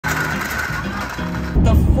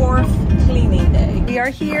the 4th cleaning day. We are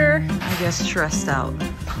here, I guess, stressed out.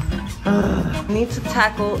 Need to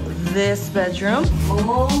tackle this bedroom.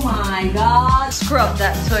 Oh my God. Scrub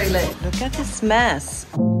that toilet. Look at this mess.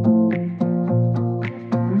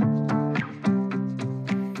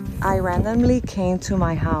 I randomly came to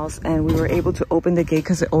my house and we were able to open the gate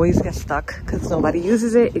because it always gets stuck because nobody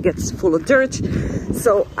uses it. It gets full of dirt.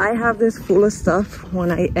 So I have this full of stuff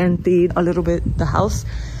when I emptied a little bit the house.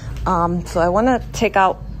 So I want to take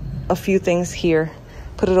out a few things here,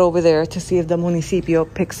 put it over there to see if the municipio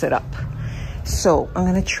picks it up. So I'm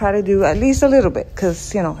going to try to do at least a little bit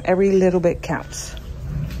because, you know, every little bit counts.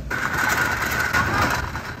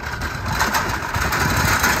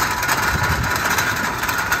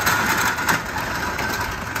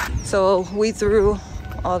 So we threw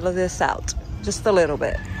all of this out, just a little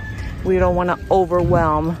bit. We don't want to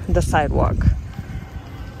overwhelm the sidewalk.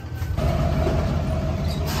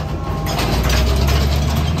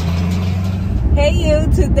 Hey you,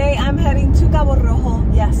 today I'm heading to Cabo Rojo.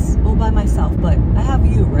 Yes, all by myself, but I have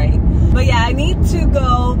you, right? But yeah, I need to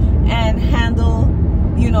go and handle,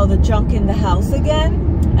 you know, the junk in the house again.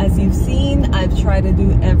 As you've seen, I've tried to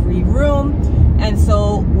do every room. And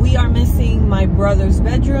so we are missing my brother's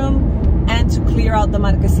bedroom and to clear out the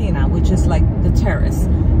marquesina, which is like the terrace.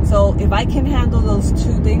 So if I can handle those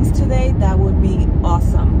 2 things today, that would be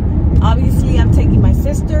awesome. Obviously, I'm taking my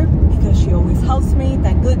sister because she always helps me,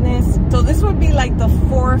 thank goodness. So this would be like the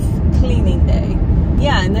 4th cleaning day.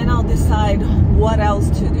 Yeah, and then I'll decide what else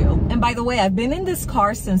to do. And by the way, I've been in this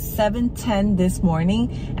car since 7:10 this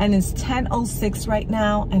morning and it's 10:06 right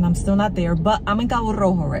now and I'm still not there, but I'm in Cabo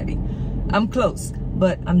Rojo already. I'm close,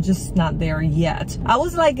 but I'm just not there yet. I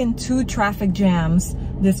was like in 2 traffic jams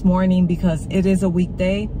this morning because it is a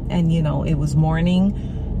weekday and you know, it was morning.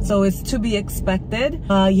 So it's to be expected.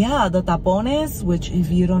 Yeah, the tapones, which if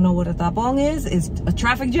you don't know what a tapon is a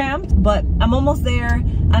traffic jam, but I'm almost there.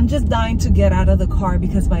 I'm just dying to get out of the car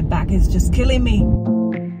because my back is just killing me.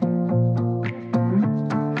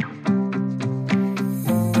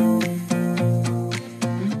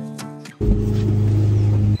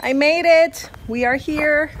 I made it. We are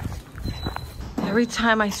here. Every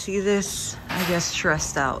time I see this, I get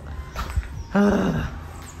stressed out.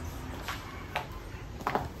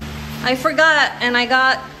 I forgot, and I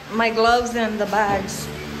got my gloves and the bags.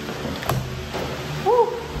 Woo,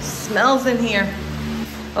 smells in here.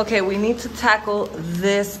 Okay, we need to tackle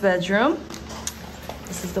this bedroom.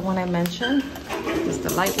 This is the one I mentioned. Does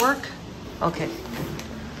the light work? Okay.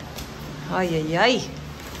 Ay, ay, ay.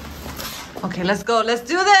 Okay, let's go. Let's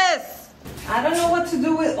do this. I don't know what to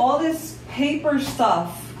do with all this paper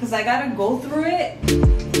stuff because I gotta go through it.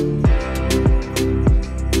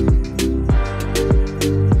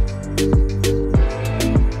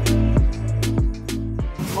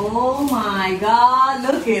 Oh my God,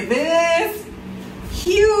 look at this.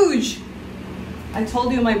 Huge. I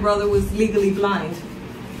told you my brother was legally blind.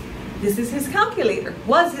 This is his calculator.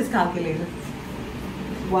 Was his calculator.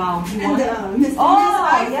 Wow. And the mysterious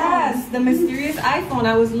iPhone. Yes, the mysterious iPhone.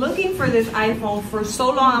 I was looking for this iPhone for so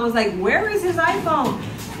long. I was like, where is his iPhone?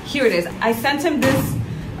 Here it is. I sent him this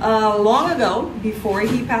long ago before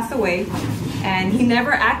he passed away and he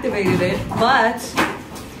never activated it, but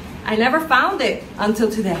I never found it until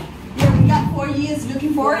today. Yeah, we got 4 years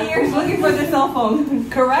looking for 4 years looking for this cell phone.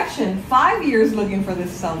 Correction, 5 years looking for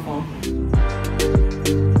this cell phone.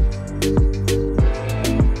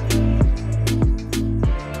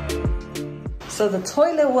 So the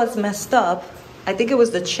toilet was messed up. I think it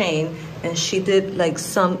was the chain, and she did like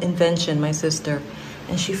some invention, my sister,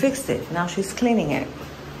 and she fixed it. Now she's cleaning it.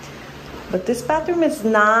 But this bathroom is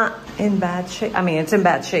not in bad shape. I mean, it's in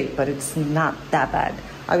bad shape, but it's not that bad.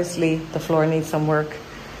 Obviously, the floor needs some work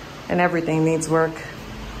and everything needs work,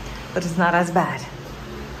 but it's not as bad.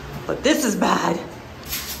 But this is bad.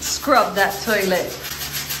 Scrub that toilet.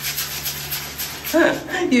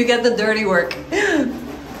 You get the dirty work.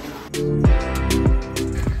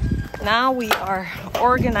 Now we are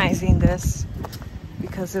organizing this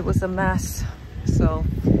because it was a mess. So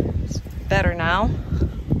it's better now.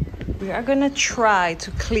 We are gonna try to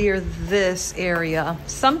clear this area.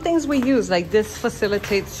 Some things we use, like this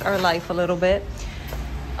facilitates our life a little bit.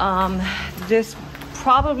 This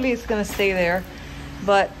probably is gonna stay there,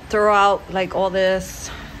 but throw out like all this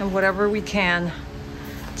and whatever we can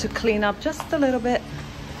to clean up just a little bit.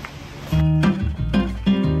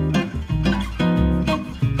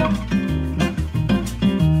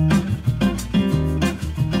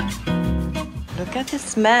 Look at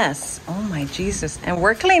this mess. Oh my Jesus. And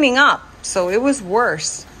we're cleaning up, so it was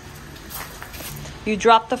worse. You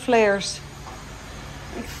dropped the flares.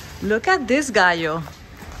 Look at this gallo.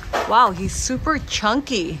 Wow, he's super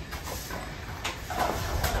chunky.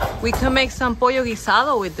 We can make some pollo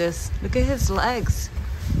guisado with this. Look at his legs.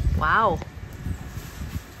 Wow.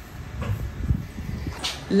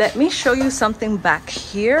 Let me show you something back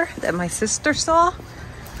here that my sister saw.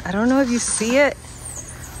 I don't know if you see it.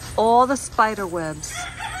 All the spider webs.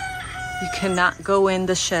 You cannot go in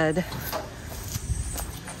the shed.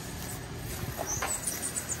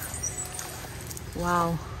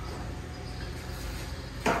 Wow.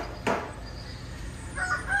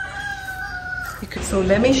 So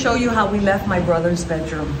let me show you how we left my brother's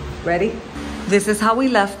bedroom. Ready? This is how we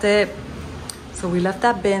left it. So we left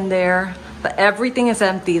that bin there, but everything is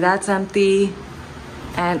empty. That's empty.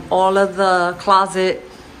 And all of the closet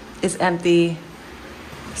is empty.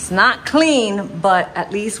 It's not clean, but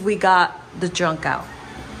at least we got the junk out.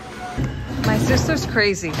 My sister's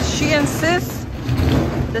crazy. She insists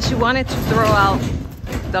that she wanted to throw out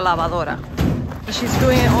the lavadora, but she's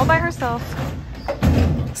doing it all by herself.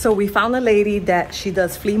 So we found a lady that she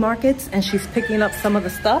does flea markets and she's picking up some of the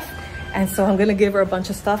stuff. And so I'm gonna give her a bunch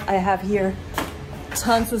of stuff. I have here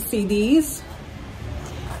tons of CDs.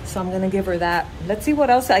 So I'm gonna give her that. Let's see what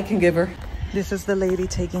else I can give her. This is the lady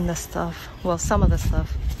taking the stuff. Well, some of the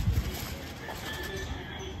stuff.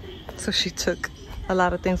 So she took a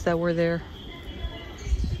lot of things that were there.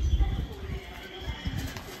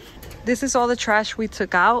 This is all the trash we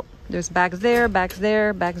took out. There's bags there, bags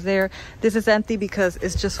there, bags there. This is empty because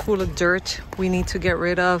it's just full of dirt we need to get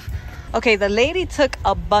rid of. Okay, the lady took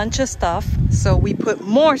a bunch of stuff, so we put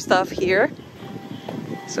more stuff here.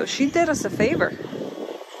 So she did us a favor.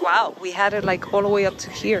 Wow, we had it like all the way up to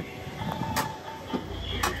here.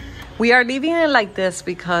 We are leaving it like this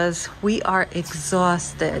because we are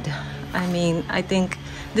exhausted. I mean, I think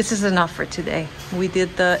this is enough for today. We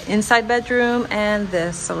did the inside bedroom and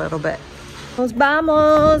this a little bit. Nos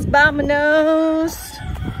vamos, vámonos.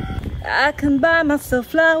 I can buy myself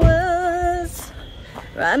flowers,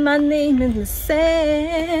 write my name in the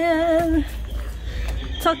sand,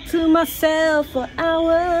 talk to myself for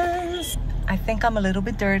hours. I think I'm a little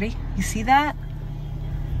bit dirty. You see that?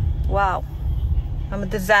 Wow, I'm a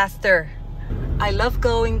disaster. I love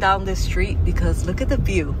going down this street because look at the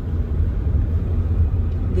view.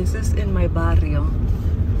 This is in my barrio.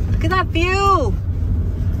 Look at that view.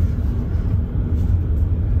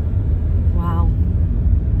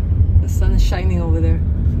 The sun is shining over there.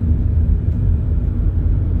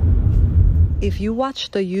 If you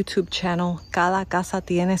watch the YouTube channel Cada Casa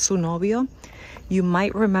Tiene Su Novio, you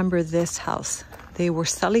might remember this house. They were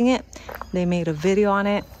selling it. They made a video on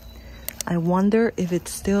it. I wonder if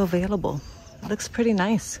it's still available. It looks pretty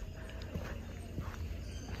nice.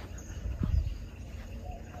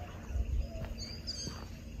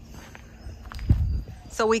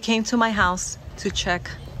 So we came to my house to check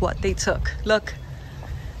what they took. Look.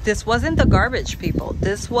 This wasn't the garbage people.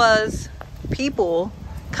 This was people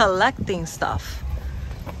collecting stuff.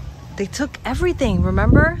 They took everything,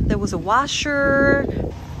 remember? There was a washer.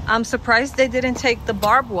 I'm surprised they didn't take the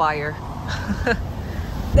barbed wire.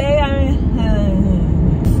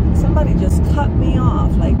 Somebody just cut me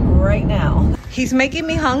off, like right now. He's making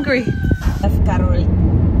me hungry. I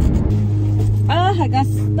got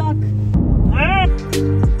stuck.